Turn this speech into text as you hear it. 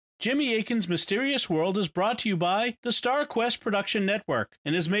Jimmy Akin's Mysterious World is brought to you by the Star Quest Production Network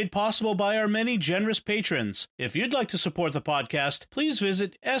and is made possible by our many generous patrons. If you'd like to support the podcast, please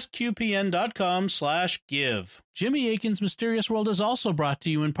visit sqpn.com/give. Jimmy Akin's Mysterious World is also brought to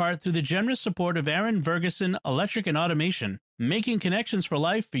you in part through the generous support of Aaron Ferguson Electric and Automation, making connections for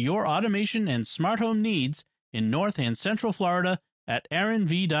life for your automation and smart home needs in North and Central Florida at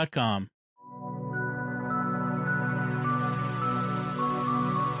aaronv.com.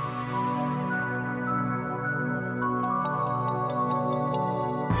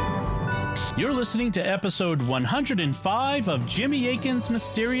 You're listening to episode 105 of Jimmy Akin's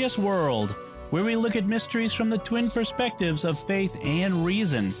Mysterious World, where we look at mysteries from the twin perspectives of faith and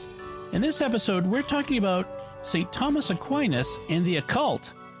reason. In this episode, we're talking about St. Thomas Aquinas and the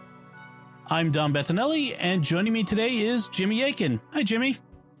occult. I'm Dom Bettinelli, and joining me today is Jimmy Akin. Hi, Jimmy.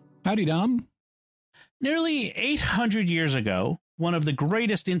 Howdy, Dom. Nearly 800 years ago, one of the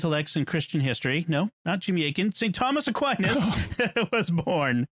greatest intellects in Christian history, no, not Jimmy Akin, St. Thomas Aquinas was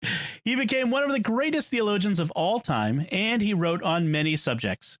born. He became one of the greatest theologians of all time, and he wrote on many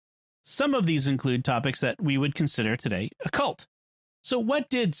subjects. Some of these include topics that we would consider today occult. So what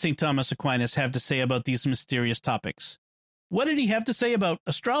did St. Thomas Aquinas have to say about these mysterious topics? What did he have to say about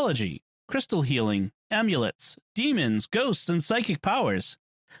astrology, crystal healing, amulets, demons, ghosts, and psychic powers?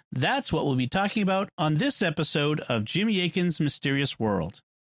 That's what we'll be talking about on this episode of Jimmy Akin's Mysterious World.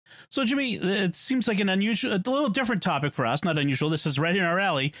 So, Jimmy, it seems like a little different topic for us. Not unusual. This is right in our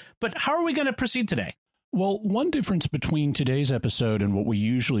alley. But how are we going to proceed today? Well, one difference between today's episode and what we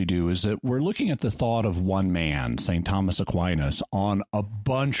usually do is that we're looking at the thought of one man, St. Thomas Aquinas, on a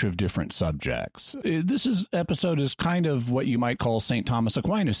bunch of different subjects. This episode is kind of what you might call St. Thomas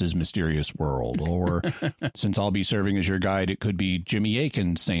Aquinas' Mysterious World, or since I'll be serving as your guide, it could be Jimmy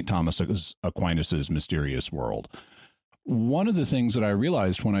Akin's St. Thomas Aquinas' Mysterious World. One of the things that I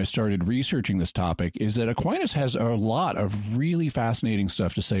realized when I started researching this topic is that Aquinas has a lot of really fascinating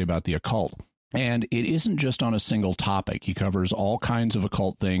stuff to say about the occult. And it isn't just on a single topic. He covers all kinds of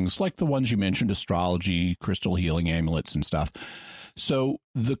occult things, like the ones you mentioned, astrology, crystal healing, amulets, and stuff. So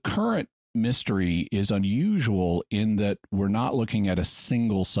the current mystery is unusual in that we're not looking at a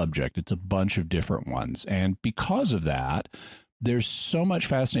single subject. It's a bunch of different ones. And because of that, there's so much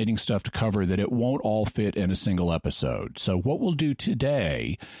fascinating stuff to cover that it won't all fit in a single episode. So what we'll do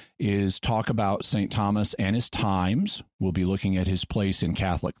today is talk about St. Thomas and his times. We'll be looking at his place in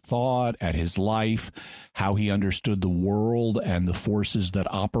Catholic thought, at his life, how he understood the world and the forces that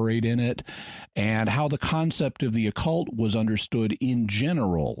operate in it, and how the concept of the occult was understood in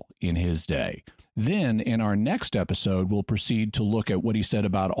general in his day. Then, in our next episode, we'll proceed to look at what he said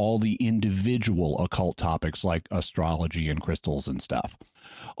about all the individual occult topics like astrology and crystals and stuff.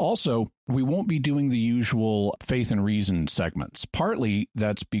 Also, we won't be doing the usual faith and reason segments. Partly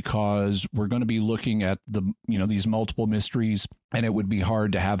that's because we're going to be looking at these multiple mysteries, and it would be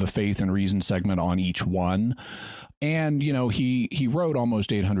hard to have a faith and reason segment on each one. And, he wrote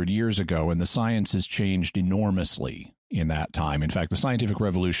almost 800 years ago, and the science has changed enormously in that time. In fact, the scientific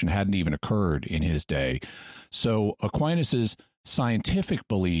revolution hadn't even occurred in his day. So Aquinas's scientific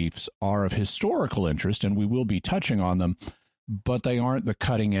beliefs are of historical interest, and we will be touching on them, but they aren't the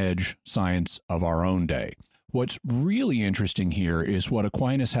cutting-edge science of our own day. What's really interesting here is what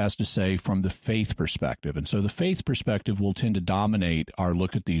Aquinas has to say from the faith perspective. And so the faith perspective will tend to dominate our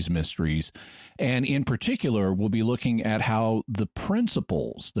look at these mysteries. And in particular, we'll be looking at how the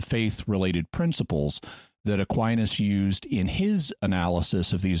principles, the faith-related principles that Aquinas used in his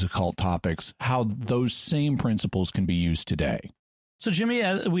analysis of these occult topics, how those same principles can be used today. So, Jimmy,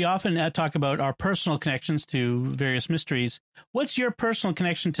 we often talk about our personal connections to various mysteries. What's your personal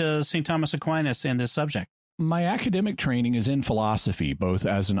connection to St. Thomas Aquinas and this subject? My academic training is in philosophy, both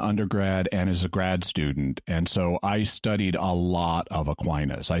as an undergrad and as a grad student. And so I studied a lot of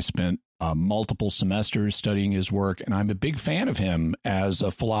Aquinas. I spent multiple semesters studying his work, and I'm a big fan of him as a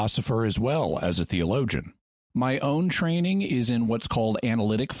philosopher as well as a theologian. My own training is in what's called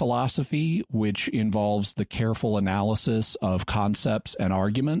analytic philosophy, which involves the careful analysis of concepts and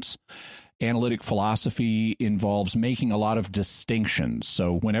arguments. Analytic philosophy involves making a lot of distinctions.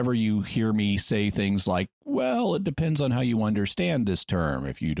 So whenever you hear me say things like, well, it depends on how you understand this term.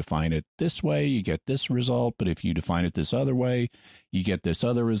 If you define it this way, you get this result. But if you define it this other way, you get this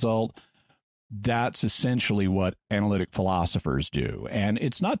other result. That's essentially what analytic philosophers do. And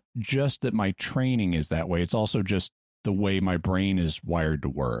it's not just that my training is that way. It's also just the way my brain is wired to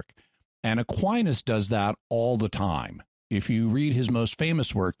work. And Aquinas does that all the time. If you read his most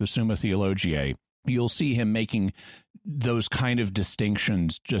famous work, the Summa Theologiae, you'll see him making those kind of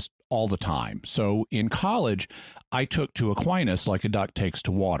distinctions just all the time. So in college, I took to Aquinas like a duck takes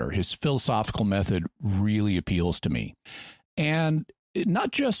to water. His philosophical method really appeals to me. And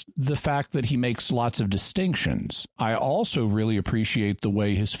not just the fact that he makes lots of distinctions. I also really appreciate the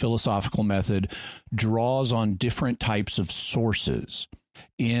way his philosophical method draws on different types of sources.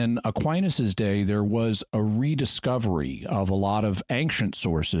 In Aquinas' day, there was a rediscovery of a lot of ancient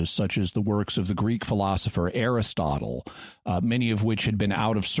sources, such as the works of the Greek philosopher Aristotle, many of which had been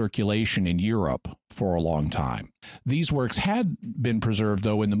out of circulation in Europe for a long time. These works had been preserved,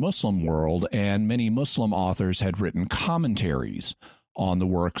 though, in the Muslim world, and many Muslim authors had written commentaries on the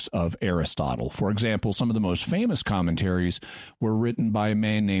works of Aristotle. For example, some of the most famous commentaries were written by a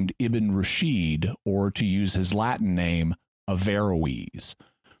man named Ibn Rashid, or to use his Latin name, Averroes.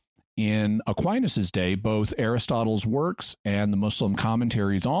 In Aquinas' day, both Aristotle's works and the Muslim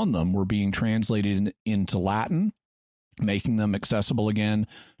commentaries on them were being translated into Latin, making them accessible again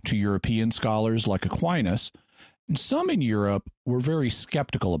to European scholars like Aquinas. And some in Europe were very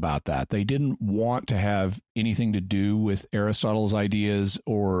skeptical about that. They didn't want to have anything to do with Aristotle's ideas,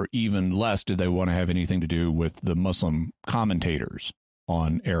 or even less did they want to have anything to do with the Muslim commentators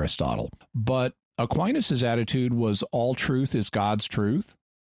on Aristotle. But Aquinas' attitude was all truth is God's truth,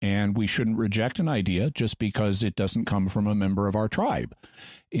 and we shouldn't reject an idea just because it doesn't come from a member of our tribe.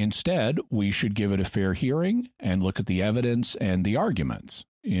 Instead, we should give it a fair hearing and look at the evidence and the arguments.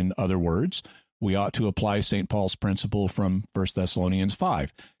 In other words, we ought to apply St. Paul's principle from 1 Thessalonians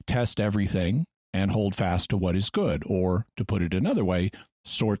 5, test everything and hold fast to what is good, or, to put it another way,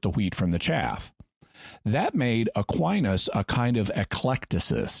 sort the wheat from the chaff. That made Aquinas a kind of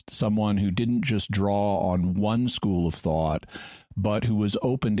eclecticist, someone who didn't just draw on one school of thought, but who was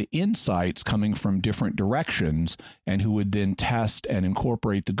open to insights coming from different directions and who would then test and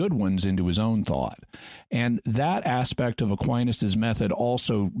incorporate the good ones into his own thought. And that aspect of Aquinas' method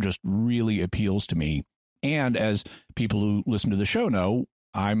also just really appeals to me. And as people who listen to the show know,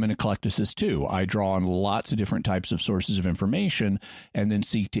 I'm an eclecticist too. I draw on lots of different types of sources of information and then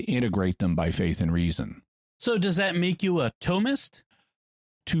seek to integrate them by faith and reason. So does that make you a Thomist?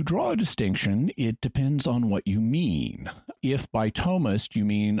 To draw a distinction, it depends on what you mean. If by Thomist you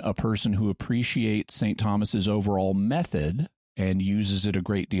mean a person who appreciates St. Thomas's overall method and uses it a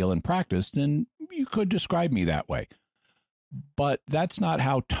great deal in practice, then you could describe me that way. But that's not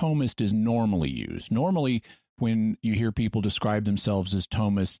how Thomist is normally used. Normally, when you hear people describe themselves as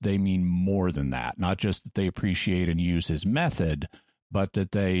Thomists, they mean more than that. Not just that they appreciate and use his method, but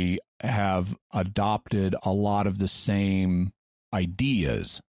that they have adopted a lot of the same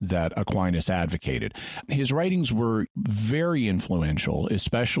ideas that Aquinas advocated. His writings were very influential,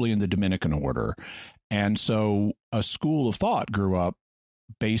 especially in the Dominican order. And so a school of thought grew up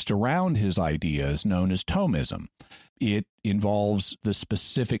based around his ideas known as Thomism. It involves the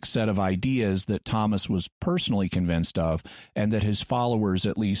specific set of ideas that Thomas was personally convinced of and that his followers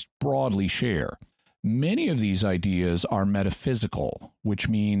at least broadly share. Many of these ideas are metaphysical, which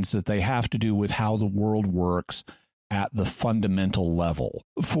means that they have to do with how the world works at the fundamental level.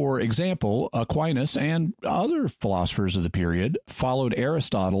 For example, Aquinas and other philosophers of the period followed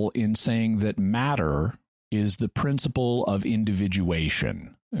Aristotle in saying that matter is the principle of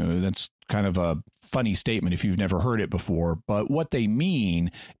individuation. That's kind of a funny statement if you've never heard it before, but what they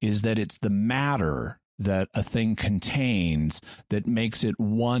mean is that it's the matter that a thing contains that makes it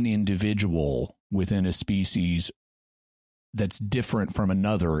one individual within a species that's different from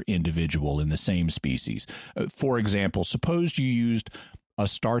another individual in the same species. For example, suppose you used a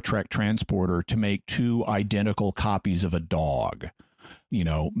Star Trek transporter to make two identical copies of a dog. You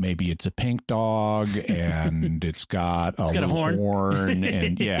know, maybe it's a pink dog and it's got a little horn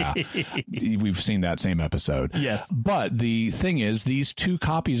and yeah, we've seen that same episode. Yes. But the thing is, these two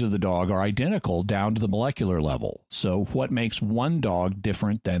copies of the dog are identical down to the molecular level. So what makes one dog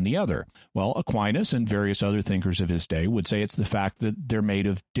different than the other? Well, Aquinas and various other thinkers of his day would say it's the fact that they're made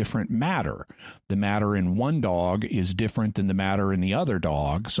of different matter. The matter in one dog is different than the matter in the other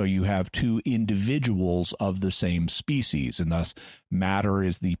dog. So you have two individuals of the same species, and thus matter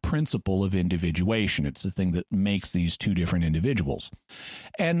is the principle of individuation. It's the thing that makes these two different individuals.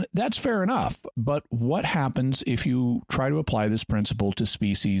 And that's fair enough. But what happens if you try to apply this principle to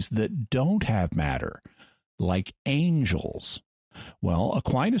species that don't have matter, like angels? Well,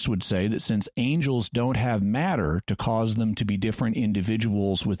 Aquinas would say that since angels don't have matter to cause them to be different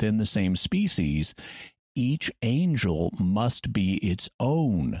individuals within the same species, each angel must be its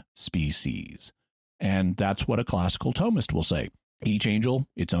own species. And that's what a classical Thomist will say. Each angel,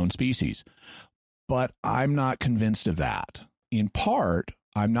 its own species. But I'm not convinced of that, in part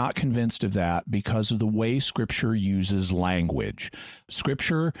I'm not convinced of that because of the way Scripture uses language.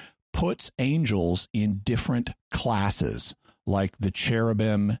 Scripture puts angels in different classes, like the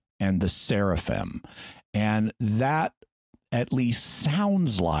cherubim and the seraphim. And that at least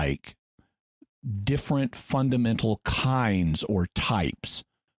sounds like different fundamental kinds or types,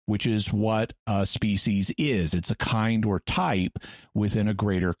 which is what a species is. It's a kind or type within a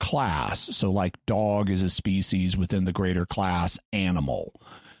greater class. So like dog is a species within the greater class animal.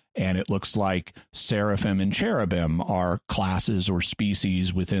 And it looks like seraphim and cherubim are classes or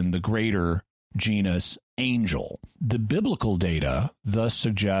species within the greater genus angel. The biblical data thus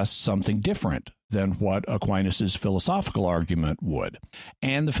suggests something different than what Aquinas' philosophical argument would.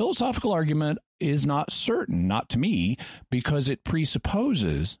 And the philosophical argument is not certain, not to me, because it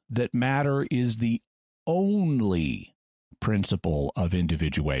presupposes that matter is the only principle of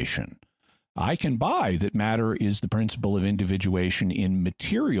individuation. I can buy that matter is the principle of individuation in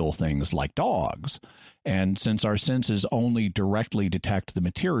material things like dogs. And since our senses only directly detect the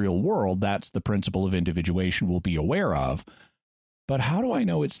material world, that's the principle of individuation we'll be aware of. But how do I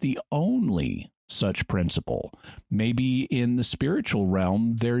know it's the only such principle? Maybe in the spiritual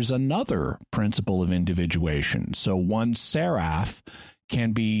realm, there's another principle of individuation. So one seraph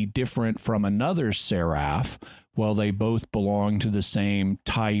can be different from another seraph, while they both belong to the same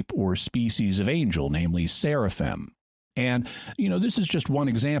type or species of angel, namely seraphim. And, this is just one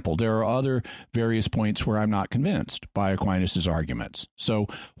example. There are other various points where I'm not convinced by Aquinas' arguments. So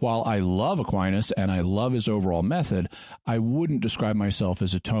while I love Aquinas and I love his overall method, I wouldn't describe myself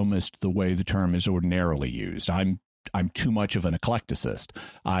as a Thomist the way the term is ordinarily used. I'm too much of an eclecticist.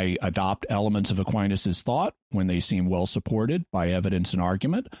 I adopt elements of Aquinas' thought when they seem well supported by evidence and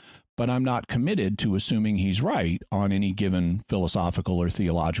argument, but I'm not committed to assuming he's right on any given philosophical or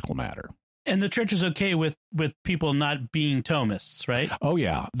theological matter. And the church is okay with people not being Thomists, right? Oh,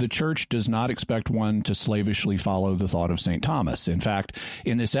 yeah. The church does not expect one to slavishly follow the thought of St. Thomas. In fact,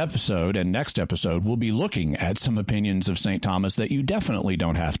 in this episode and next episode, we'll be looking at some opinions of St. Thomas that you definitely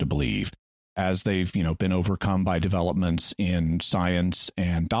don't have to believe, as they've, been overcome by developments in science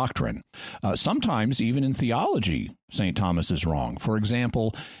and doctrine. Sometimes, even in theology, St. Thomas is wrong. For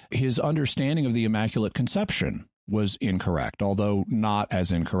example, his understanding of the Immaculate Conception was incorrect, although not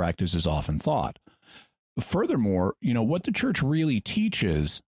as incorrect as is often thought. Furthermore, what the church really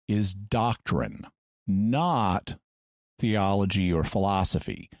teaches is doctrine, not theology or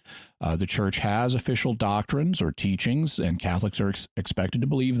philosophy. The church has official doctrines or teachings, and Catholics are expected to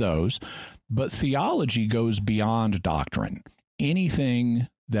believe those, but theology goes beyond doctrine. Anything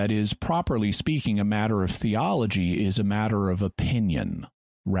that is, properly speaking, a matter of theology is a matter of opinion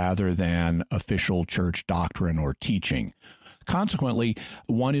rather than official church doctrine or teaching. Consequently,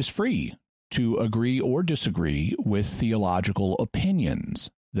 one is free to agree or disagree with theological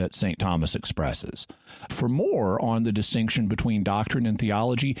opinions that St. Thomas expresses. For more on the distinction between doctrine and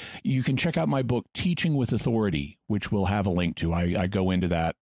theology, you can check out my book, Teaching with Authority, which we'll have a link to. I go into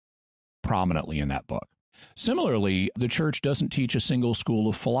that prominently in that book. Similarly, the church doesn't teach a single school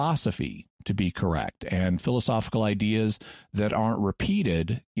of philosophy to be correct, and philosophical ideas that aren't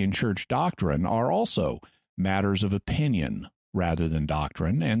repeated in church doctrine are also matters of opinion rather than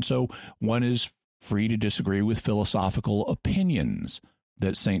doctrine, and so one is free to disagree with philosophical opinions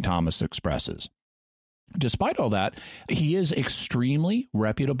that St. Thomas expresses. Despite all that, he is extremely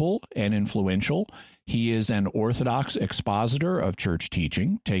reputable and influential. He is an orthodox expositor of church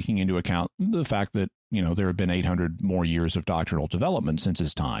teaching, taking into account the fact that, there have been 800 more years of doctrinal development since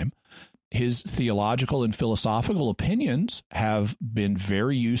his time. His theological and philosophical opinions have been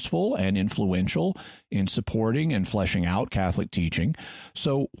very useful and influential in supporting and fleshing out Catholic teaching.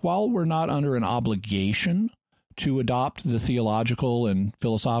 So while we're not under an obligation to adopt the theological and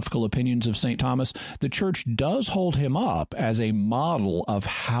philosophical opinions of St. Thomas, the church does hold him up as a model of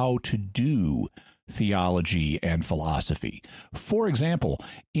how to do theology and philosophy. For example,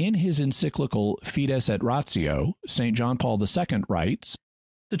 in his encyclical Fides et Ratio, St. John Paul II writes,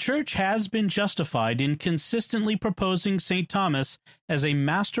 "The Church has been justified in consistently proposing St. Thomas as a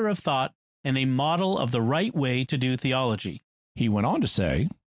master of thought and a model of the right way to do theology." He went on to say,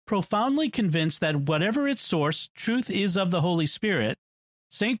 "Profoundly convinced that whatever its source, truth is of the Holy Spirit,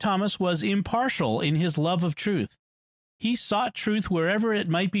 St. Thomas was impartial in his love of truth. He sought truth wherever it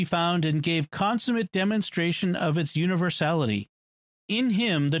might be found and gave consummate demonstration of its universality. In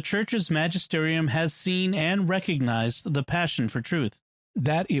him, the Church's magisterium has seen and recognized the passion for truth."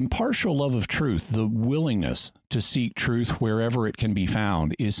 That impartial love of truth, the willingness to seek truth wherever it can be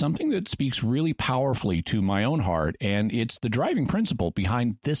found, is something that speaks really powerfully to my own heart, and it's the driving principle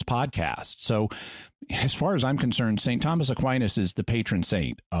behind this podcast. So, as far as I'm concerned, St. Thomas Aquinas is the patron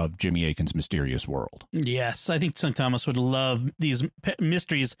saint of Jimmy Akin's mysterious world. Yes, I think St. Thomas would love these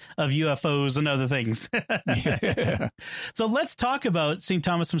mysteries of UFOs and other things. Yeah. So let's talk about St.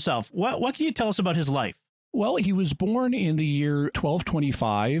 Thomas himself. What can you tell us about his life? Well, he was born in the year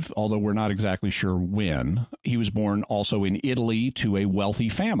 1225, although we're not exactly sure when. He was born also in Italy to a wealthy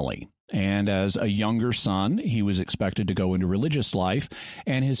family. And as a younger son, he was expected to go into religious life,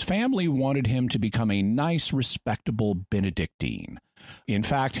 and his family wanted him to become a nice, respectable Benedictine. In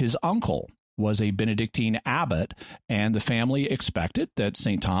fact, his uncle was a Benedictine abbot, and the family expected that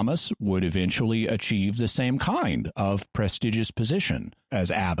St. Thomas would eventually achieve the same kind of prestigious position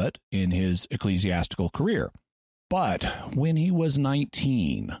as abbot in his ecclesiastical career. But when he was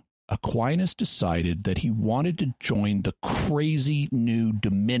 19, Aquinas decided that he wanted to join the crazy new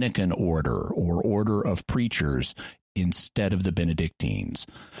Dominican order, or order of preachers, instead of the Benedictines.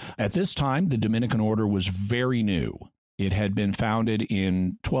 At this time, the Dominican order was very new. It had been founded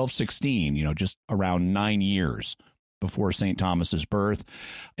in 1216, just around 9 years before St. Thomas's birth.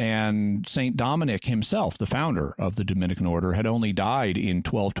 And St. Dominic himself, the founder of the Dominican order, had only died in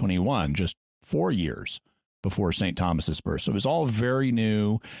 1221, just 4 years before St. Thomas's birth. So it was all very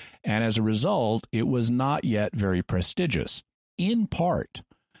new. And as a result, it was not yet very prestigious, in part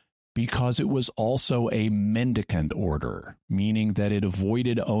because it was also a mendicant order, meaning that it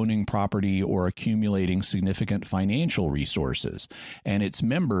avoided owning property or accumulating significant financial resources, and its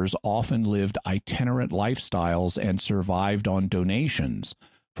members often lived itinerant lifestyles and survived on donations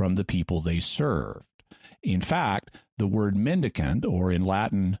from the people they served. In fact, the word mendicant, or in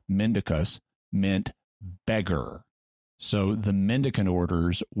Latin mendicus, meant beggar. So the mendicant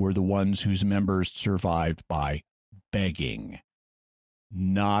orders were the ones whose members survived by begging.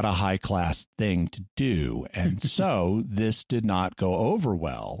 Not a high-class thing to do, and so this did not go over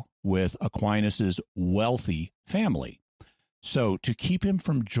well with Aquinas's wealthy family. So to keep him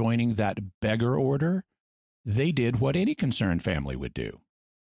from joining that beggar order, they did what any concerned family would do.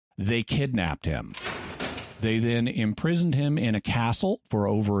 They kidnapped him. They then imprisoned him in a castle for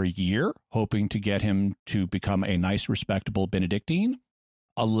over a year, hoping to get him to become a nice, respectable Benedictine.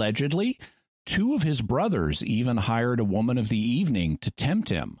 Allegedly, 2 of his brothers even hired a woman of the evening to tempt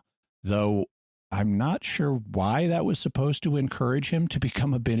him, though I'm not sure why that was supposed to encourage him to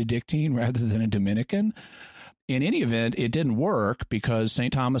become a Benedictine rather than a Dominican. In any event, it didn't work because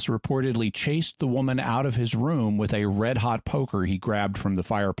St. Thomas reportedly chased the woman out of his room with a red-hot poker he grabbed from the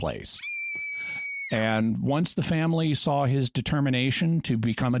fireplace. And once the family saw his determination to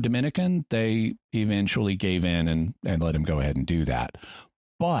become a Dominican, they eventually gave in and let him go ahead and do that.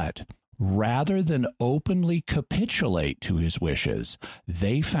 But rather than openly capitulate to his wishes,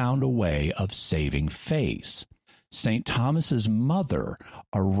 they found a way of saving face. St. Thomas's mother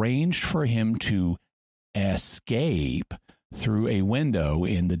arranged for him to escape through a window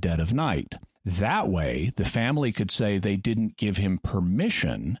in the dead of night. That way, the family could say they didn't give him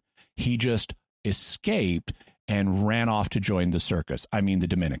permission. He just escaped and ran off to join the circus. I mean, the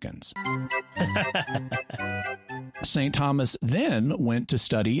Dominicans. St. Thomas then went to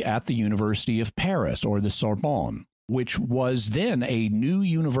study at the University of Paris, or the Sorbonne, which was then a new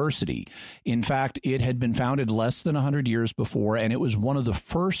university. In fact, it had been founded less than 100 years before, and it was one of the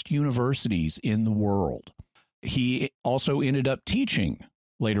first universities in the world. He also ended up teaching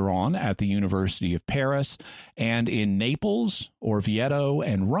later on at the University of Paris and in Naples, Orvieto,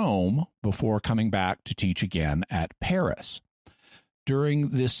 and Rome before coming back to teach again at Paris. During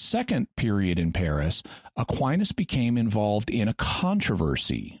this second period in Paris, Aquinas became involved in a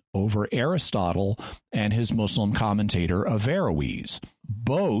controversy over Aristotle and his Muslim commentator Averroes.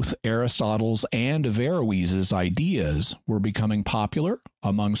 Both Aristotle's and Averroes' ideas were becoming popular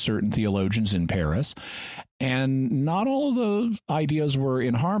among certain theologians in Paris, and not all of those ideas were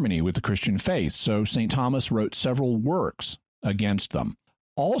in harmony with the Christian faith, so St. Thomas wrote several works against them.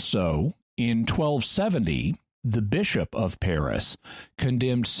 Also, in 1270, the Bishop of Paris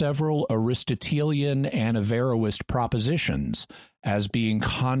condemned several Aristotelian and Averroist propositions as being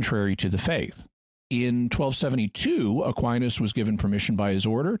contrary to the faith. In 1272, Aquinas was given permission by his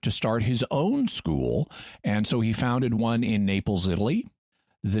order to start his own school, and so he founded one in Naples, Italy.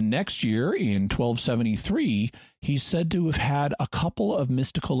 The next year, in 1273, he's said to have had a couple of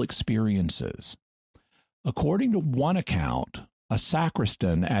mystical experiences. According to one account, a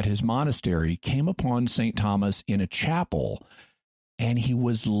sacristan at his monastery came upon St. Thomas in a chapel, and he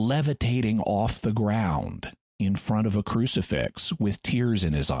was levitating off the ground in front of a crucifix with tears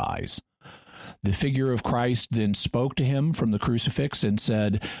in his eyes. The figure of Christ then spoke to him from the crucifix and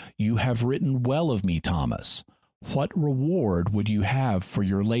said, "You have written well of me, Thomas. What reward would you have for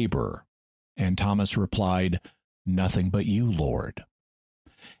your labor?" And Thomas replied, "Nothing but you, Lord."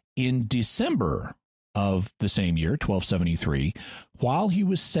 In December of the same year, 1273, while he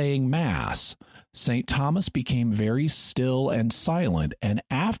was saying Mass, St. Thomas became very still and silent, and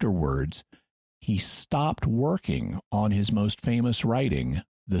afterwards he stopped working on his most famous writing,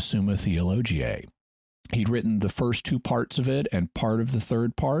 the Summa Theologiae. He'd written the first two parts of it and part of the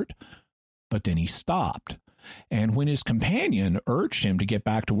third part, but then he stopped. And when his companion urged him to get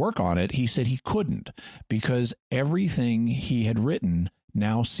back to work on it, he said he couldn't, because everything he had written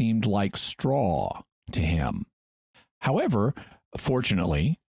now seemed like straw to him. However,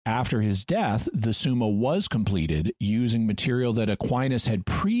 fortunately, after his death, the Summa was completed using material that Aquinas had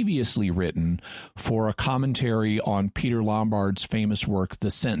previously written for a commentary on Peter Lombard's famous work, The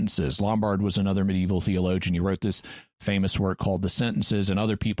Sentences. Lombard was another medieval theologian. He wrote this famous work called The Sentences, and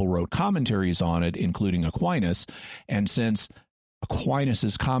other people wrote commentaries on it, including Aquinas. And since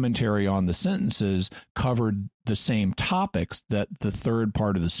Aquinas' commentary on The Sentences covered the same topics that the third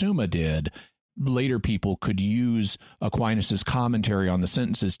part of the Summa did, later people could use Aquinas' commentary on The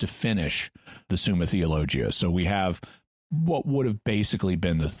Sentences to finish the Summa Theologia. So we have what would have basically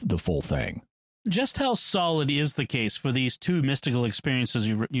been the full thing. Just how solid is the case for these two mystical experiences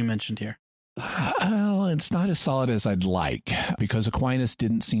you mentioned here? Well, it's not as solid as I'd like, because Aquinas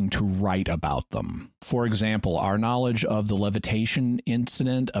didn't seem to write about them. For example, our knowledge of the levitation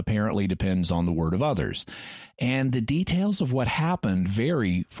incident apparently depends on the word of others, and the details of what happened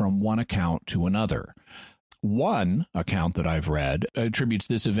vary from one account to another. One account that I've read attributes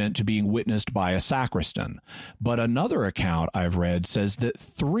this event to being witnessed by a sacristan, but another account I've read says that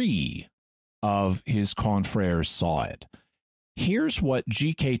 3 of his confreres saw it. Here's what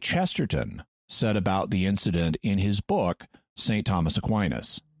G.K. Chesterton said about the incident in his book, St. Thomas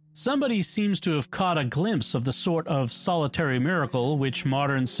Aquinas. Somebody seems to have caught a glimpse of the sort of solitary miracle which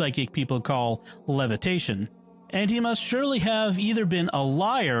modern psychic people call levitation, and he must surely have either been a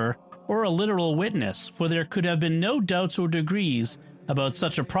liar or a literal witness, for there could have been no doubts or degrees about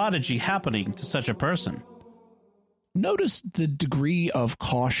such a prodigy happening to such a person. Notice the degree of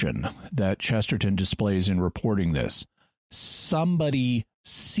caution that Chesterton displays in reporting this. Somebody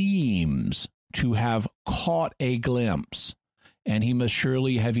seems to have caught a glimpse, and he must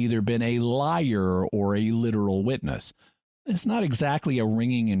surely have either been a liar or a literal witness. It's not exactly a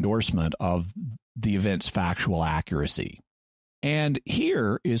ringing endorsement of the event's factual accuracy. And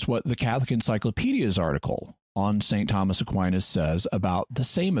here is what the Catholic Encyclopedia's article on St. Thomas Aquinas says about the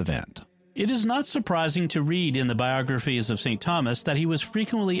same event. It is not surprising to read in the biographies of St. Thomas that he was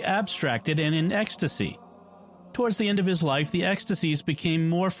frequently abstracted and in ecstasy. Towards the end of his life, the ecstasies became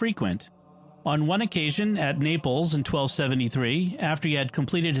more frequent. On one occasion, at Naples in 1273, after he had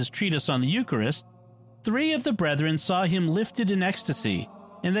completed his treatise on the Eucharist, 3 of the brethren saw him lifted in ecstasy,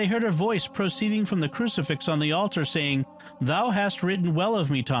 and they heard a voice proceeding from the crucifix on the altar saying, "Thou hast written well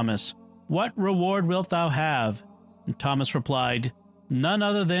of me, Thomas. What reward wilt thou have?" And Thomas replied, "None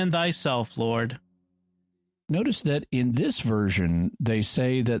other than thyself, Lord." Notice that in this version, they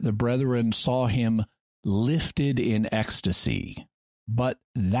say that the brethren saw him lifted in ecstasy, but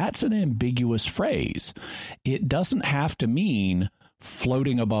that's an ambiguous phrase. It doesn't have to mean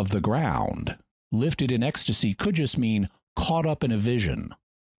floating above the ground. Lifted in ecstasy could just mean caught up in a vision.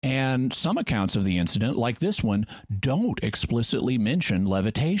 And some accounts of the incident, like this one, don't explicitly mention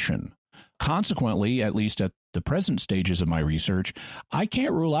levitation. Consequently, at least at the present stages of my research, I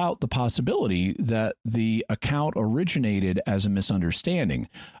can't rule out the possibility that the account originated as a misunderstanding.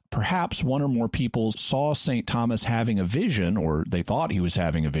 Perhaps one or more people saw St. Thomas having a vision, or they thought he was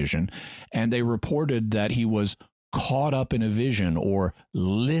having a vision, and they reported that he was caught up in a vision or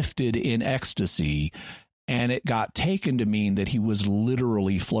lifted in ecstasy, and it got taken to mean that he was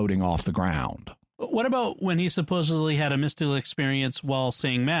literally floating off the ground. What about when he supposedly had a mystical experience while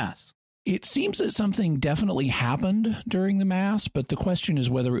saying Mass? It seems that something definitely happened during the Mass, but the question is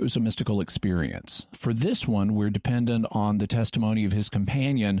whether it was a mystical experience. For this one, we're dependent on the testimony of his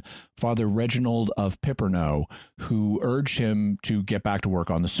companion, Father Reginald of Piperno, who urged him to get back to work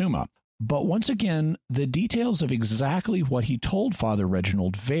on the Summa. But once again, the details of exactly what he told Father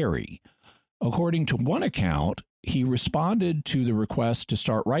Reginald vary. According to one account, he responded to the request to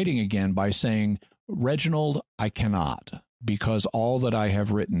start writing again by saying, "Reginald, I cannot, because all that I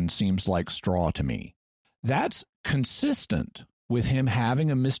have written seems like straw to me." That's consistent with him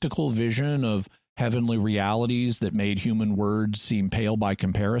having a mystical vision of heavenly realities that made human words seem pale by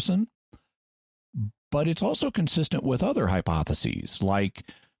comparison. but it's also consistent with other hypotheses, like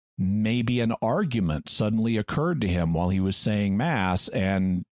maybe an argument suddenly occurred to him while he was saying Mass,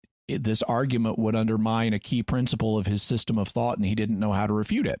 and this argument would undermine a key principle of his system of thought, and he didn't know how to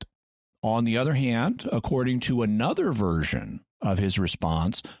refute it. On the other hand, according to another version of his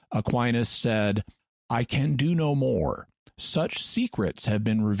response, Aquinas said, "I can do no more. Such secrets have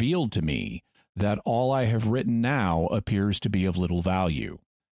been revealed to me that all I have written now appears to be of little value."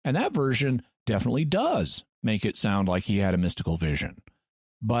 And that version definitely does make it sound like he had a mystical vision.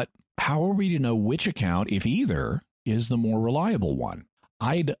 But how are we to know which account, if either, is the more reliable one?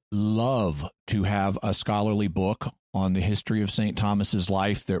 I'd love to have a scholarly book on the history of St. Thomas's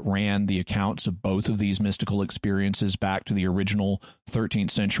life that ran the accounts of both of these mystical experiences back to the original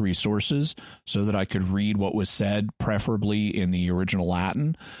 13th century sources so that I could read what was said, preferably in the original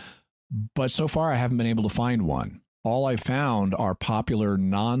Latin. But so far, I haven't been able to find one. All I found are popular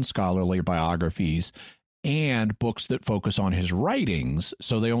non-scholarly biographies and books that focus on his writings,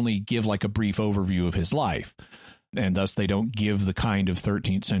 so they only give like a brief overview of his life. And thus they don't give the kind of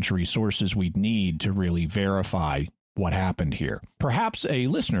 13th century sources we'd need to really verify what happened here. Perhaps a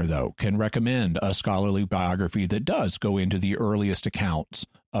listener, though, can recommend a scholarly biography that does go into the earliest accounts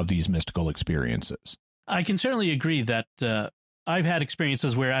of these mystical experiences. I can certainly agree that I've had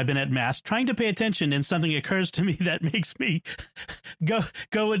experiences where I've been at Mass trying to pay attention and something occurs to me that makes me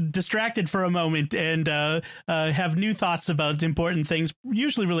go distracted for a moment and have new thoughts about important things,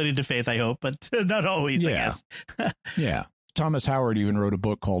 usually related to faith, I hope, but not always, I guess. Yeah. Thomas Howard even wrote a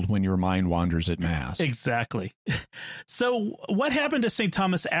book called When Your Mind Wanders at Mass. Exactly. So what happened to St.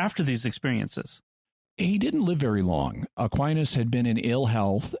 Thomas after these experiences? He didn't live very long. Aquinas had been in ill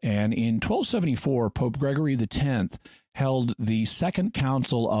health, and in 1274, Pope Gregory X held the Second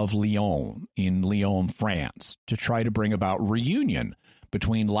Council of Lyon in Lyon, France, to try to bring about reunion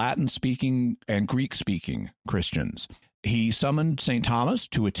between Latin-speaking and Greek-speaking Christians. He summoned St. Thomas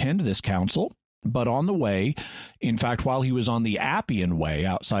to attend this council, but on the way, in fact, while he was on the Appian Way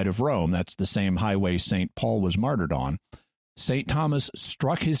outside of Rome, that's the same highway St. Paul was martyred on, St. Thomas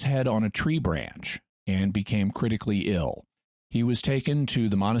struck his head on a tree branch and became critically ill. He was taken to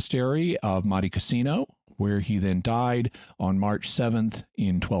the monastery of Monte Cassino, where he then died on March 7th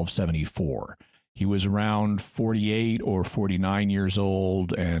in 1274. He was around 48 or 49 years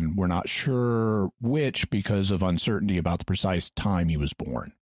old, and we're not sure which because of uncertainty about the precise time he was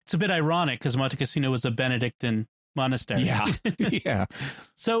born. It's a bit ironic because Monte Cassino was a Benedictine monastery. Yeah, yeah.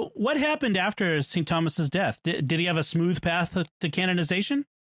 So what happened after St. Thomas's death? Did he have a smooth path to canonization?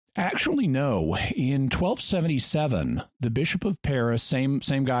 Actually, no. In 1277, the Bishop of Paris, same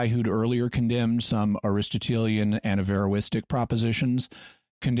guy who'd earlier condemned some Aristotelian and Averroistic propositions,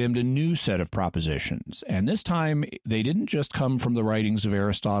 condemned a new set of propositions. And this time, they didn't just come from the writings of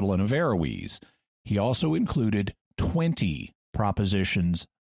Aristotle and Averroes. He also included 20 propositions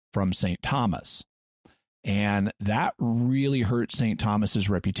from St. Thomas. And that really hurt St. Thomas's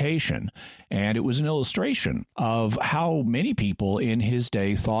reputation. And it was an illustration of how many people in his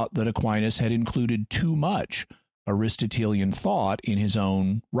day thought that Aquinas had included too much Aristotelian thought in his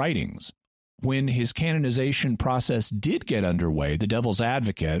own writings. When his canonization process did get underway, the devil's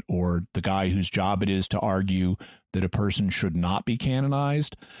advocate, or the guy whose job it is to argue that a person should not be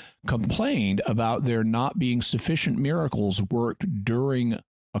canonized, complained about there not being sufficient miracles worked during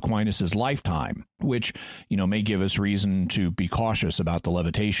Aquinas' lifetime, which, may give us reason to be cautious about the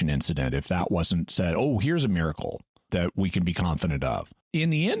levitation incident if that wasn't said, oh, here's a miracle that we can be confident of. In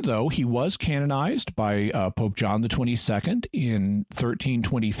the end, though, he was canonized by Pope John XXII in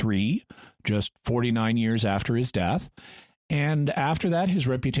 1323, just 49 years after his death. And after that, his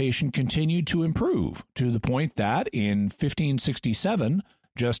reputation continued to improve to the point that in 1567,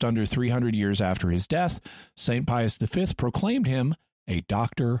 just under 300 years after his death, St. Pius V proclaimed him a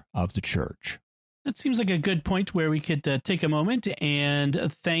doctor of the church. That seems like a good point where we could take a moment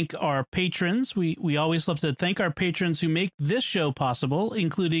and thank our patrons. We always love to thank our patrons who make this show possible,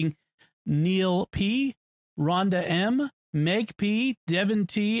 including Neil P., Rhonda M., Meg P., Devin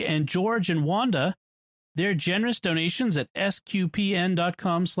T., and George and Wanda. Their generous donations at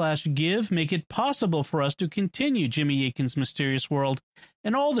sqpn.com/give make it possible for us to continue Jimmy Akin's Mysterious World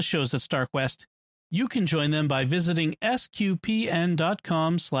and all the shows at StarQuest. You can join them by visiting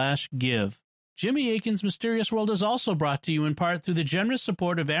sqpn.com/give. Jimmy Akin's Mysterious World is also brought to you in part through the generous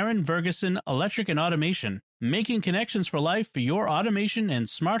support of Aaron Ferguson Electric and Automation, making connections for life for your automation and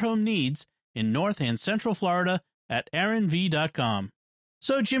smart home needs in North and Central Florida at aaronv.com.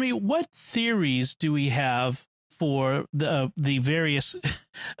 So, Jimmy, what theories do we have for the various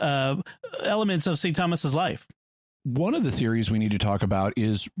elements of St. Thomas's life? One of the theories we need to talk about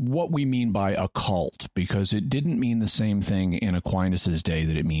is what we mean by occult, because it didn't mean the same thing in Aquinas' day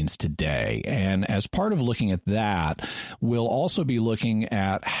that it means today. And as part of looking at that, we'll also be looking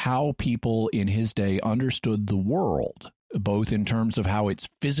at how people in his day understood the world, both in terms of how it's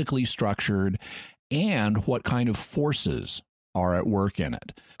physically structured and what kind of forces are at work in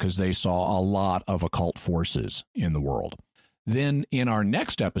it, because they saw a lot of occult forces in the world. Then in our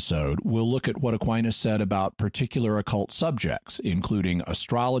next episode, we'll look at what Aquinas said about particular occult subjects, including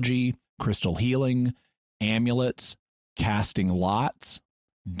astrology, crystal healing, amulets, casting lots,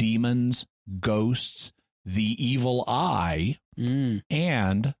 demons, ghosts, the evil eye,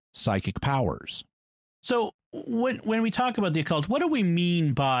 and psychic powers. So when we talk about the occult, what do we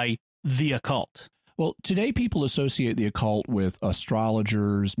mean by the occult? Well, today people associate the occult with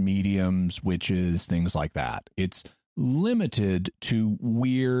astrologers, mediums, witches, things like that. It's limited to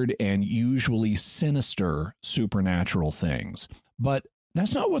weird and usually sinister supernatural things. But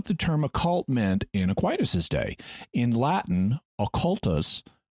that's not what the term occult meant in Aquinas' day. In Latin, occultus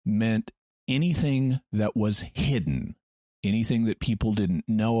meant anything that was hidden. Anything that people didn't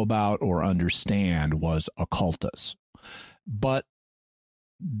know about or understand was occultus. But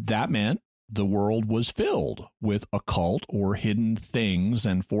that meant the world was filled with occult or hidden things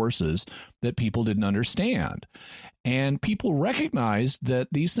and forces that people didn't understand. And people recognized that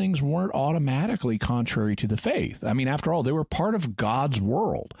these things weren't automatically contrary to the faith. I mean, after all, they were part of God's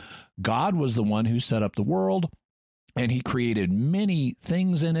world. God was the one who set up the world, and he created many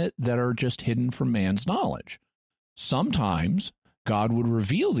things in it that are just hidden from man's knowledge. Sometimes God would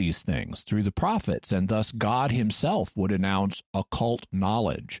reveal these things through the prophets, and thus God himself would announce occult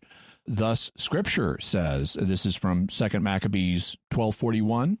knowledge. Thus, Scripture says, this is from 2 Maccabees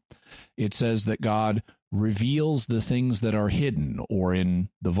 12:41, it says that God reveals the things that are hidden, or in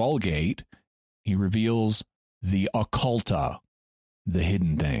the Vulgate, he reveals the occulta, the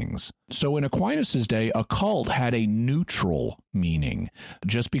hidden things. So in Aquinas' day, occult had a neutral meaning.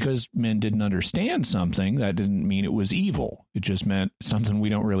 Just because men didn't understand something, that didn't mean it was evil. It just meant something we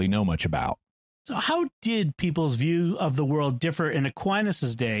don't really know much about. So how did people's view of the world differ in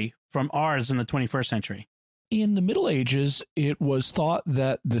Aquinas' day from ours in the 21st century? In the Middle Ages, it was thought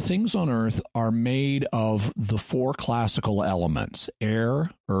that the things on Earth are made of the four classical elements: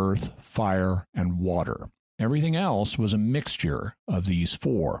 air, earth, fire, and water. Everything else was a mixture of these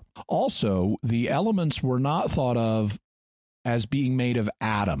four. Also, the elements were not thought of as being made of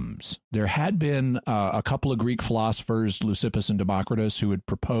atoms. There had been a couple of Greek philosophers, Leucippus and Democritus, who had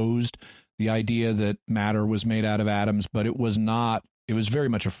proposed the idea that matter was made out of atoms, but it was not. It was very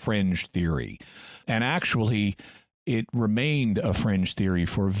much a fringe theory. And actually, it remained a fringe theory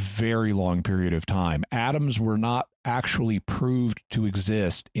for a very long period of time. Atoms were not actually proved to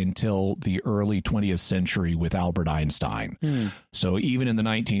exist until the early 20th century with Albert Einstein. So even in the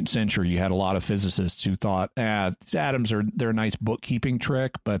 19th century, you had a lot of physicists who thought, atoms they're a nice bookkeeping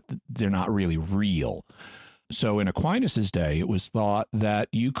trick, but they're not really real. So in Aquinas' day, it was thought that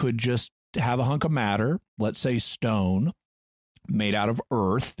you could just have a hunk of matter, let's say stone, made out of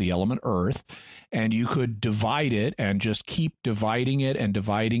earth, the element earth, and you could divide it and just keep dividing it and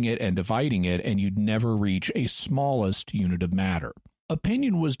dividing it and dividing it, and you'd never reach a smallest unit of matter.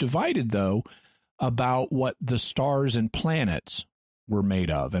 Opinion was divided, though, about what the stars and planets were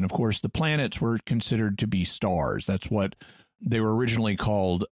made of. And of course, the planets were considered to be stars. That's what they were originally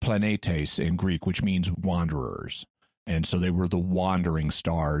called, planetes in Greek, which means wanderers. And so they were the wandering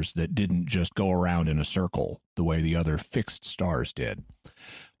stars that didn't just go around in a circle the way the other fixed stars did.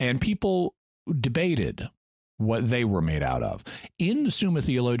 And people debated what they were made out of. In the Summa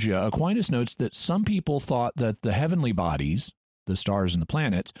Theologia, Aquinas notes that some people thought that the heavenly bodies, the stars and the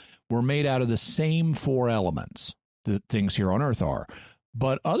planets, were made out of the same four elements that things here on Earth are.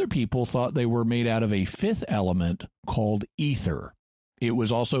 But other people thought they were made out of a fifth element called ether. It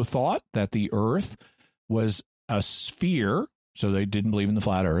was also thought that the Earth was a sphere, so they didn't believe in the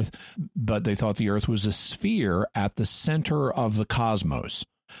flat Earth, but they thought the Earth was a sphere at the center of the cosmos.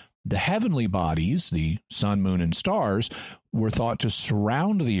 The heavenly bodies, the sun, moon, and stars, were thought to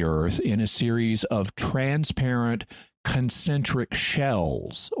surround the Earth in a series of transparent concentric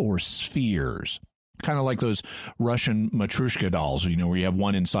shells or spheres. Kind of like those Russian Matryoshka dolls, where you have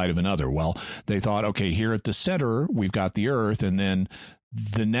one inside of another. Well, they thought, okay, here at the center, we've got the Earth, and then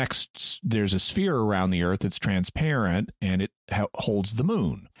there's a sphere around the Earth that's transparent, and it holds the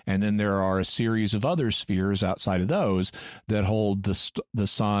moon. And then there are a series of other spheres outside of those that hold the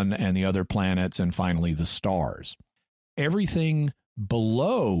sun and the other planets, and finally the stars. Everything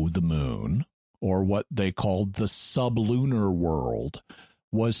below the moon, or what they called the sublunar world,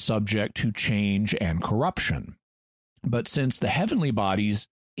 was subject to change and corruption. But since the heavenly bodies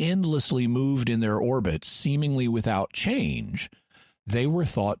endlessly moved in their orbits, seemingly without change, they were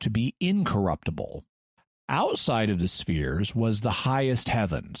thought to be incorruptible. Outside of the spheres was the highest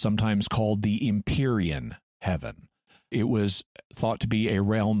heaven, sometimes called the Empyrean heaven. It was thought to be a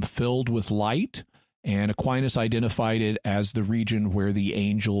realm filled with light, and Aquinas identified it as the region where the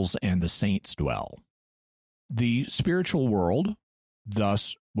angels and the saints dwell. The spiritual world,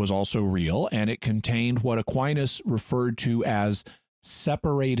 thus, was also real, and it contained what Aquinas referred to as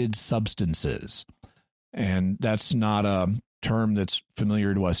separated substances. And that's not a term that's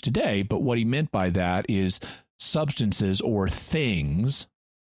familiar to us today, but what he meant by that is substances or things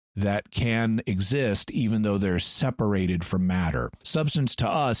that can exist even though they're separated from matter. Substance to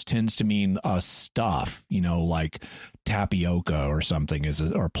us tends to mean a stuff, like tapioca or something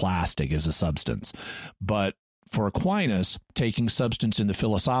or plastic is a substance. But for Aquinas, taking substance in the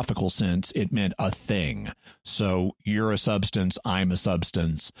philosophical sense, it meant a thing. So you're a substance, I'm a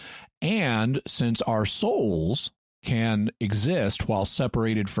substance. And since our souls can exist while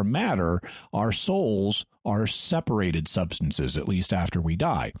separated from matter, our souls are separated substances, at least after we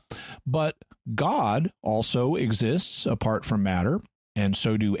die. But God also exists apart from matter, and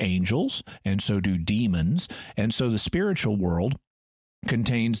so do angels, and so do demons, and so the spiritual world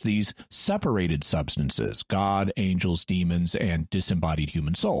contains these separated substances: God, angels, demons, and disembodied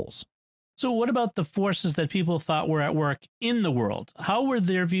human souls. So what about the forces that people thought were at work in the world? How were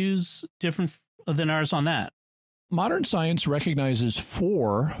their views different than ours on that? Modern science recognizes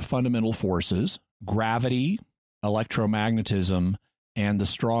 4 fundamental forces: gravity, electromagnetism, and the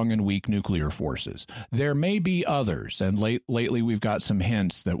strong and weak nuclear forces. There may be others, and lately we've got some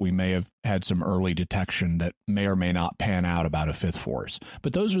hints that we may have had some early detection that may or may not pan out about a 5th force.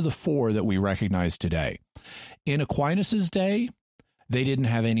 But those are the 4 that we recognize today. In Aquinas' day, they didn't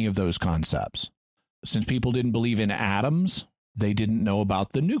have any of those concepts. Since people didn't believe in atoms, they didn't know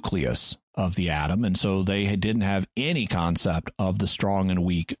about the nucleus of the atom, and so they didn't have any concept of the strong and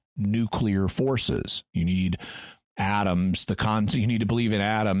weak nuclear forces. You need atoms, you need to believe in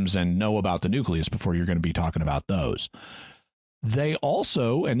atoms and know about the nucleus before you're going to be talking about those. They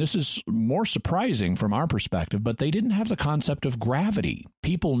also, and this is more surprising from our perspective, but they didn't have the concept of gravity.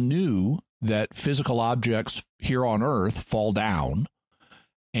 People knew that physical objects here on Earth fall down,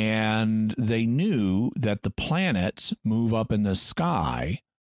 and they knew that the planets move up in the sky,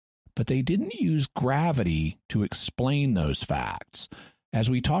 but they didn't use gravity to explain those facts. As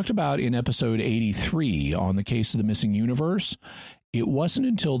we talked about in episode 83 on the case of the missing universe, it wasn't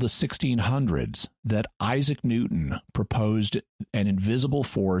until the 1600s that Isaac Newton proposed an invisible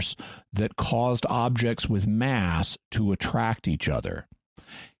force that caused objects with mass to attract each other.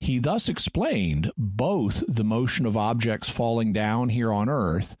 He thus explained both the motion of objects falling down here on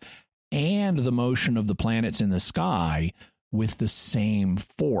Earth and the motion of the planets in the sky with the same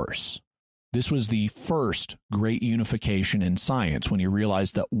force. This was the first great unification in science when he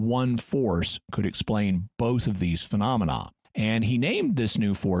realized that one force could explain both of these phenomena. And he named this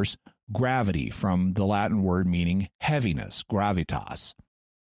new force gravity, from the Latin word meaning heaviness, gravitas.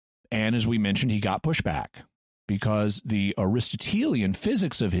 And as we mentioned, he got pushback because the Aristotelian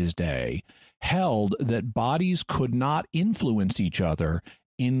physics of his day held that bodies could not influence each other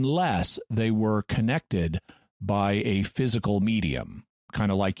unless they were connected by a physical medium. Kind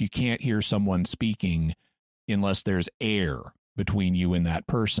of like you can't hear someone speaking unless there's air between you and that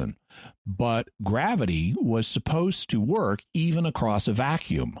person. But gravity was supposed to work even across a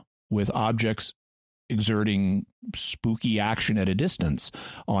vacuum, with objects exerting spooky action at a distance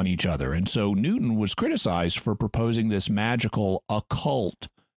on each other. And so Newton was criticized for proposing this magical occult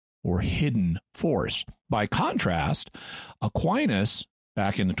or hidden force. By contrast, Aquinas,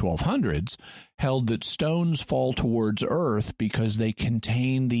 back in the 1200s, held that stones fall towards Earth because they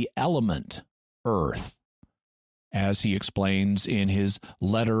contain the element Earth, as he explains in his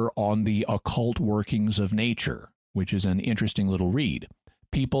letter on the occult workings of nature, which is an interesting little read.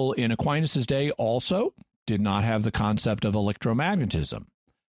 People in Aquinas' day also did not have the concept of electromagnetism.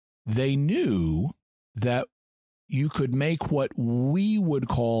 They knew that you could make what we would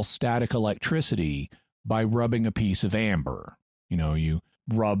call static electricity by rubbing a piece of amber. You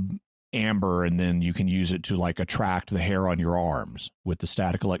rub amber and then you can use it to attract the hair on your arms with the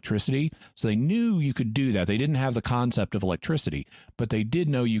static electricity. So they knew you could do that. They didn't have the concept of electricity, but they did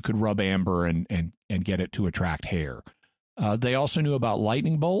know you could rub amber and get it to attract hair. They also knew about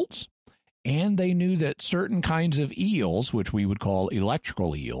lightning bolts, and they knew that certain kinds of eels, which we would call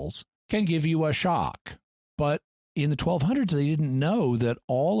electrical eels, can give you a shock. But in the 1200s, they didn't know that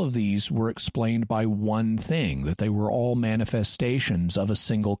all of these were explained by one thing, that they were all manifestations of a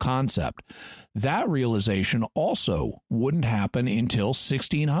single concept. That realization also wouldn't happen until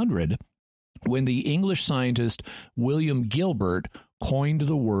 1600, when the English scientist William Gilbert coined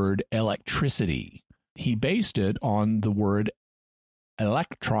the word electricity. He based it on the word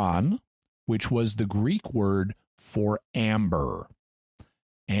electron, which was the Greek word for amber.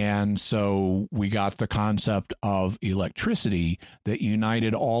 And so we got the concept of electricity that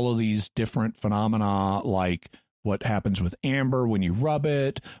united all of these different phenomena, like what happens with amber when you rub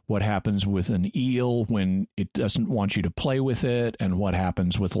it, what happens with an eel when it doesn't want you to play with it, and what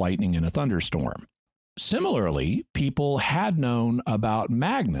happens with lightning in a thunderstorm. Similarly, people had known about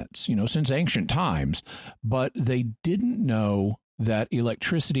magnets, since ancient times, but they didn't know that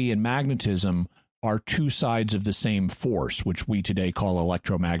electricity and magnetism are two sides of the same force, which we today call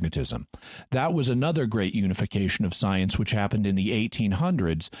electromagnetism. That was another great unification of science, which happened in the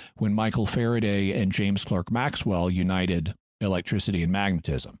 1800s when Michael Faraday and James Clerk Maxwell united electricity and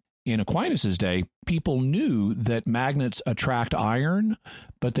magnetism. In Aquinas' day, people knew that magnets attract iron,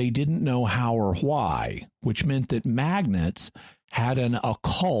 but they didn't know how or why, which meant that magnets had an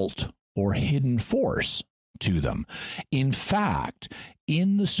occult or hidden force to them. In fact,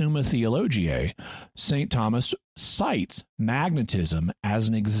 in the Summa Theologiae, St. Thomas cites magnetism as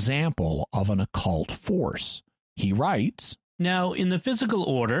an example of an occult force. He writes, "Now, in the physical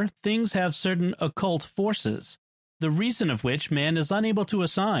order, things have certain occult forces, the reason of which man is unable to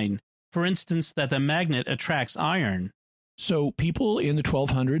assign. For instance, that the magnet attracts iron." So people in the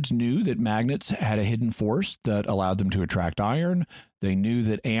 1200s knew that magnets had a hidden force that allowed them to attract iron. They knew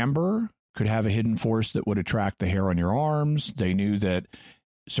that amber could have a hidden force that would attract the hair on your arms. They knew that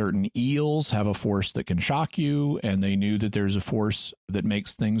certain eels have a force that can shock you, and they knew that there's a force that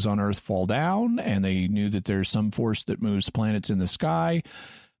makes things on Earth fall down, and they knew that there's some force that moves planets in the sky,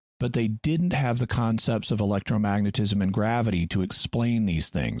 but they didn't have the concepts of electromagnetism and gravity to explain these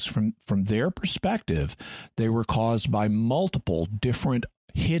things. From their perspective, they were caused by multiple different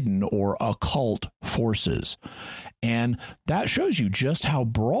hidden or occult forces. And that shows you just how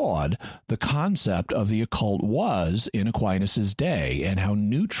broad the concept of the occult was in Aquinas' day and how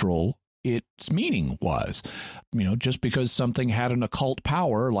neutral its meaning was. Just because something had an occult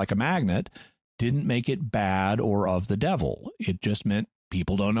power like a magnet didn't make it bad or of the devil. It just meant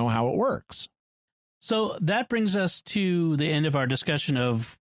people don't know how it works. So that brings us to the end of our discussion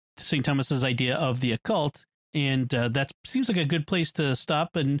of St. Thomas's idea of the occult. And that seems like a good place to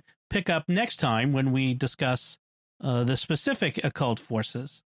stop and pick up next time when we discuss the specific occult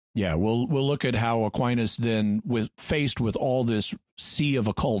forces. Yeah, we'll look at how Aquinas then, faced with all this sea of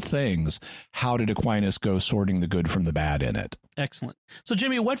occult things, how did Aquinas go sorting the good from the bad in it? Excellent. So,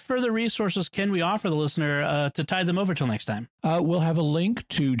 Jimmy, what further resources can we offer the listener to tide them over till next time? We'll have a link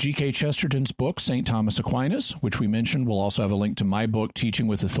to G.K. Chesterton's book, St. Thomas Aquinas, which we mentioned. We'll also have a link to my book, Teaching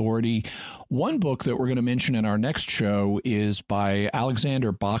with Authority. One book that we're going to mention in our next show is by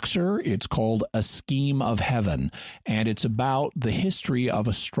Alexander Boxer. It's called A Scheme of Heaven, and it's about the history of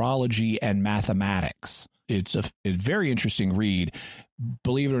astrology and mathematics. It's a very interesting read.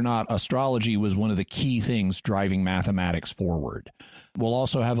 Believe it or not, astrology was one of the key things driving mathematics forward. We'll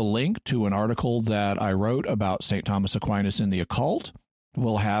also have a link to an article that I wrote about St. Thomas Aquinas in the occult.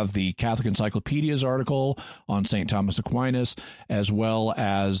 We'll have the Catholic Encyclopedia's article on St. Thomas Aquinas, as well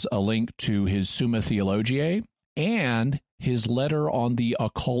as a link to his Summa Theologiae and his letter on the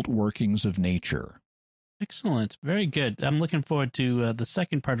occult workings of nature. Excellent. Very good. I'm looking forward to the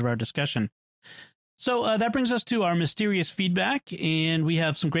second part of our discussion. So that brings us to our mysterious feedback, and we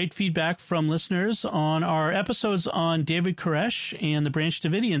have some great feedback from listeners on our episodes on David Koresh and the Branch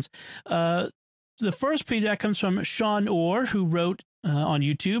Davidians. The first feedback comes from Sean Orr, who wrote on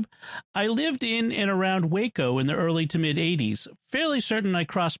YouTube, "I lived in and around Waco in the early to mid-'80s. Fairly certain I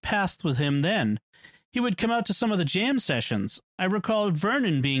crossed paths with him then. He would come out to some of the jam sessions. I recall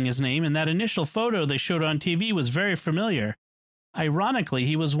Vernon being his name, and that initial photo they showed on TV was very familiar. Ironically,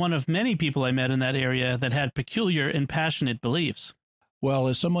 he was one of many people I met in that area that had peculiar and passionate beliefs." Well,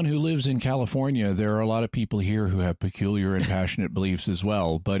 as someone who lives in California, there are a lot of people here who have peculiar and passionate beliefs as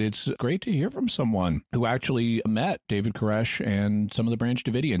well. But it's great to hear from someone who actually met David Koresh and some of the Branch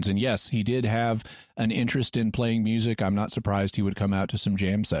Davidians. And yes, he did have an interest in playing music. I'm not surprised he would come out to some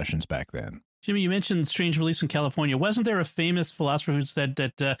jam sessions back then. Jimmy, you mentioned strange beliefs in California. Wasn't there a famous philosopher who said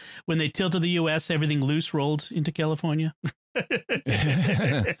that when they tilted the U.S., everything loose rolled into California?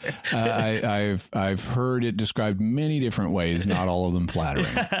 I've heard it described many different ways, not all of them flattering.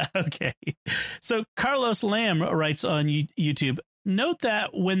 Okay. So Carlos Lamb writes on YouTube, Note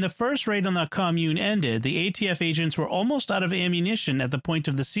that when the first raid on the commune ended, the ATF agents were almost out of ammunition at the point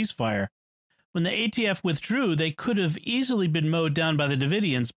of the ceasefire. When the ATF withdrew, they could have easily been mowed down by the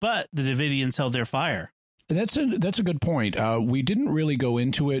Davidians, but the Davidians held their fire. That's a good point. We didn't really go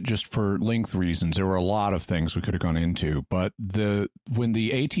into it just for length reasons. There were a lot of things we could have gone into, but when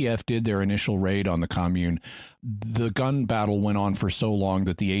the ATF did their initial raid on the commune, the gun battle went on for so long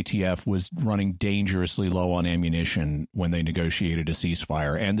that the ATF was running dangerously low on ammunition when they negotiated a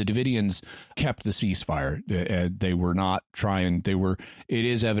ceasefire, and the Davidians kept the ceasefire. They were not trying. It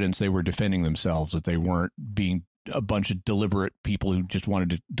is evidence they were defending themselves, that they weren't being a bunch of deliberate people who just wanted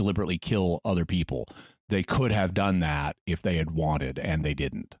to deliberately kill other people. They could have done that if they had wanted, and they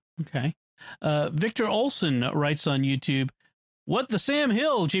didn't. Okay. Victor Olson writes on YouTube, "What the Sam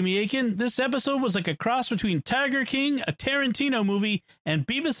Hill, Jimmy Akin? This episode was like a cross between Tiger King, a Tarantino movie, and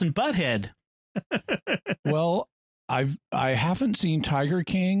Beavis and Butthead." Well, I haven't seen Tiger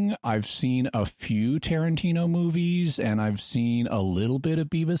King. I've seen a few Tarantino movies, and I've seen a little bit of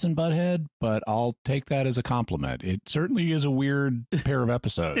Beavis and Butthead, but I'll take that as a compliment. It certainly is a weird pair of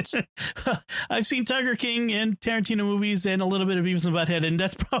episodes. I've seen Tiger King and Tarantino movies and a little bit of Beavis and Butthead, and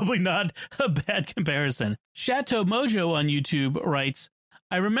that's probably not a bad comparison. Chateau Mojo on YouTube writes,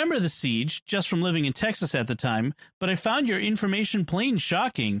 "I remember the siege just from living in Texas at the time, but I found your information plain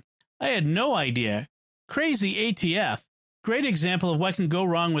shocking. I had no idea. Crazy ATF. Great example of what can go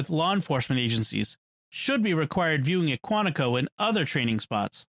wrong with law enforcement agencies. Should be required viewing at Quantico and other training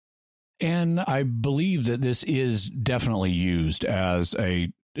spots." And I believe that this is definitely used as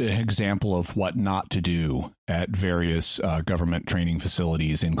an example of what not to do at various government training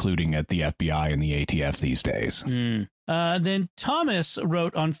facilities, including at the FBI and the ATF these days. Then Thomas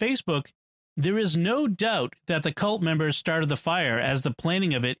wrote on Facebook, "There is no doubt that the cult members started the fire, as the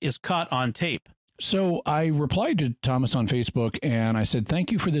planning of it is caught on tape." So I replied to Thomas on Facebook and I said,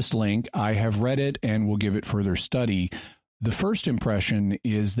 "Thank you for this link. I have read it and will give it further study." The first impression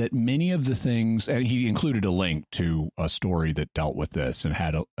is that many of the things, and he included a link to a story that dealt with this and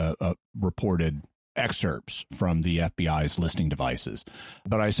had a reported excerpts from the FBI's listening devices.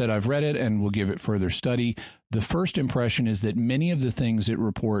 But I said, I've read it and will give it further study. The first impression is that many of the things it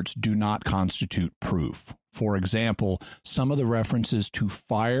reports do not constitute proof. For example, some of the references to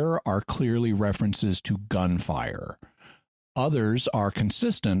fire are clearly references to gunfire. Others are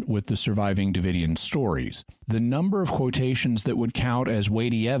consistent with the surviving Davidian stories. The number of quotations that would count as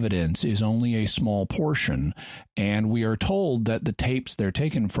weighty evidence is only a small portion, and we are told that the tapes they're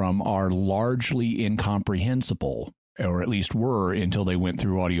taken from are largely incomprehensible, or at least were until they went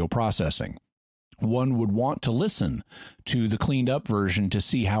through audio processing. One would want to listen to the cleaned up version to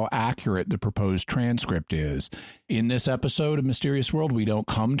see how accurate the proposed transcript is. In this episode of Mysterious World, we don't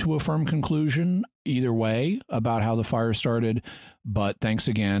come to a firm conclusion either way about how the fire started, but thanks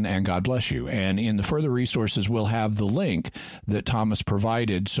again and God bless you. And in the further resources, we'll have the link that Thomas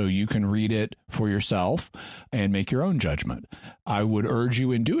provided so you can read it for yourself and make your own judgment. I would urge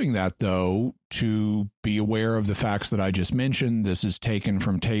you in doing that, though, to be aware of the facts that I just mentioned. This is taken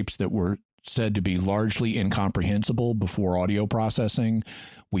from tapes that were said to be largely incomprehensible before audio processing.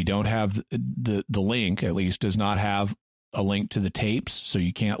 We don't have the link, at least does not have a link to the tapes, so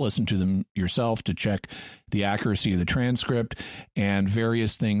you can't listen to them yourself to check the accuracy of the transcript, and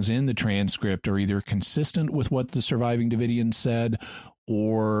various things in the transcript are either consistent with what the surviving Davidians said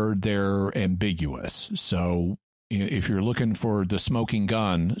or they're ambiguous. So if you're looking for the smoking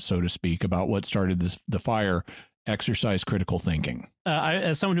gun, so to speak, about what started the fire, exercise critical thinking.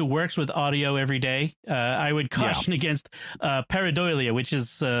 As someone who works with audio every day, I would caution against pareidolia, which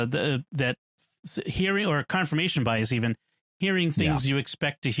is that hearing, or confirmation bias, even hearing things you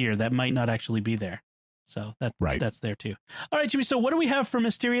expect to hear that might not actually be there. So that's there too. All right, Jimmy. So what do we have for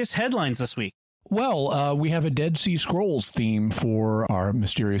mysterious headlines this week? Well, we have a Dead Sea Scrolls theme for our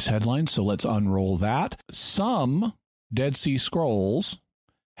mysterious headlines, so let's unroll that. Some Dead Sea Scrolls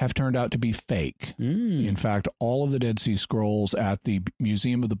have turned out to be fake. In fact, all of the Dead Sea Scrolls at the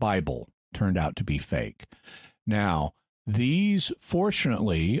Museum of the Bible turned out to be fake. Now, these,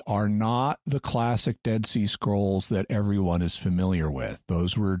 fortunately, are not the classic Dead Sea Scrolls that everyone is familiar with.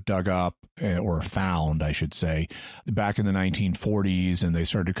 Those were dug up, or found, I should say, back in the 1940s, and they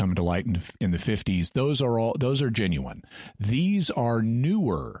started coming to light in the 50s. Those are genuine. These are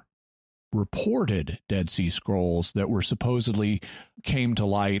newer reported Dead Sea Scrolls that were supposedly came to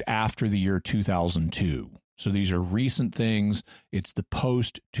light after the year 2002. So these are recent things. It's the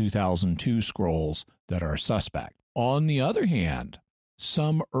post-2002 scrolls that are suspect. On the other hand,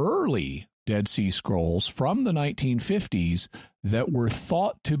 some early Dead Sea Scrolls from the 1950s that were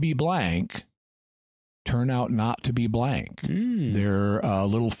thought to be blank turn out not to be blank. They're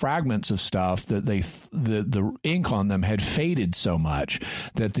little fragments of stuff that the ink on them had faded so much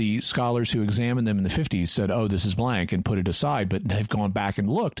that the scholars who examined them in the 50s said, oh, this is blank, and put it aside. But they've gone back and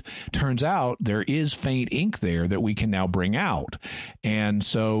looked. Turns out there is faint ink there that we can now bring out. And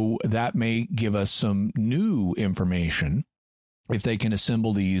so that may give us some new information if they can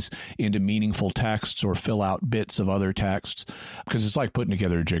assemble these into meaningful texts or fill out bits of other texts, because it's like putting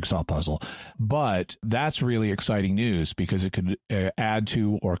together a jigsaw puzzle. But that's really exciting news because it could add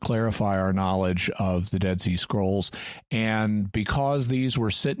to or clarify our knowledge of the Dead Sea Scrolls. And because these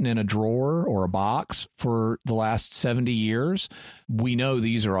were sitting in a drawer or a box for the last 70 years, we know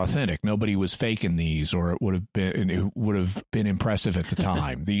these are authentic. Nobody was faking these, or it would have been impressive at the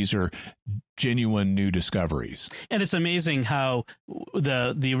time. These are genuine new discoveries. And it's amazing how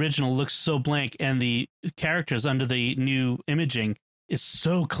the original looks so blank and the characters under the new imaging is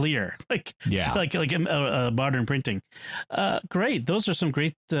so clear, like a modern printing. Great. Those are some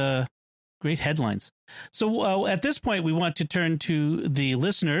great headlines. So at this point, we want to turn to the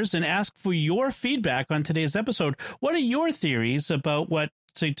listeners and ask for your feedback on today's episode. What are your theories about what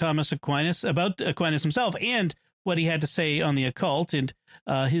St. Thomas Aquinas, about Aquinas himself, and what he had to say on the occult and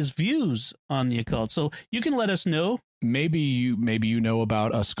his views on the occult? So you can let us know. Maybe you know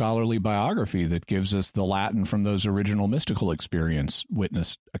about a scholarly biography that gives us the Latin from those original mystical experience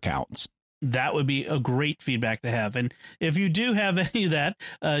witness accounts. That would be a great feedback to have. And if you do have any of that,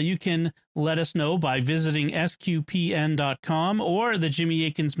 you can let us know by visiting sqpn.com or the Jimmy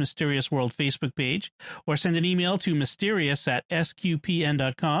Akin's Mysterious World Facebook page, or send an email to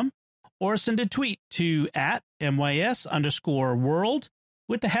mysterious@sqpn.com, or send a tweet to @MYS_world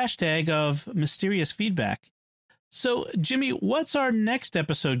with the hashtag of mysterious feedback. So, Jimmy, what's our next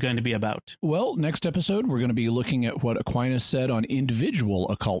episode going to be about? Well, next episode, we're going to be looking at what Aquinas said on individual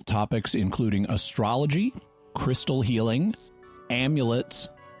occult topics, including astrology, crystal healing, amulets,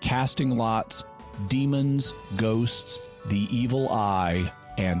 casting lots, demons, ghosts, the evil eye,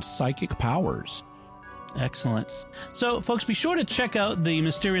 and psychic powers. Excellent. So, folks, be sure to check out the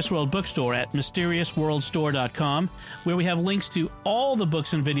Mysterious World bookstore at mysteriousworldstore.com, where we have links to all the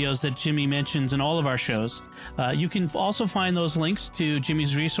books and videos that Jimmy mentions in all of our shows. You can also find those links to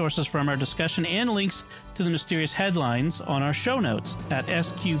Jimmy's resources from our discussion and links to the mysterious headlines on our show notes at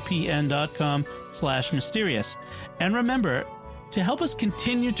sqpn.com/mysterious. And remember, to help us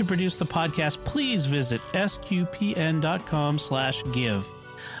continue to produce the podcast, please visit sqpn.com/give.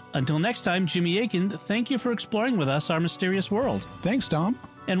 Until next time, Jimmy Akin, thank you for exploring with us our mysterious world. Thanks, Dom.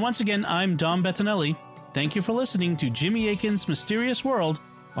 And once again, I'm Dom Bettinelli. Thank you for listening to Jimmy Akin's Mysterious World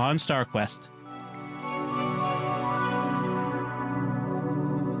on StarQuest.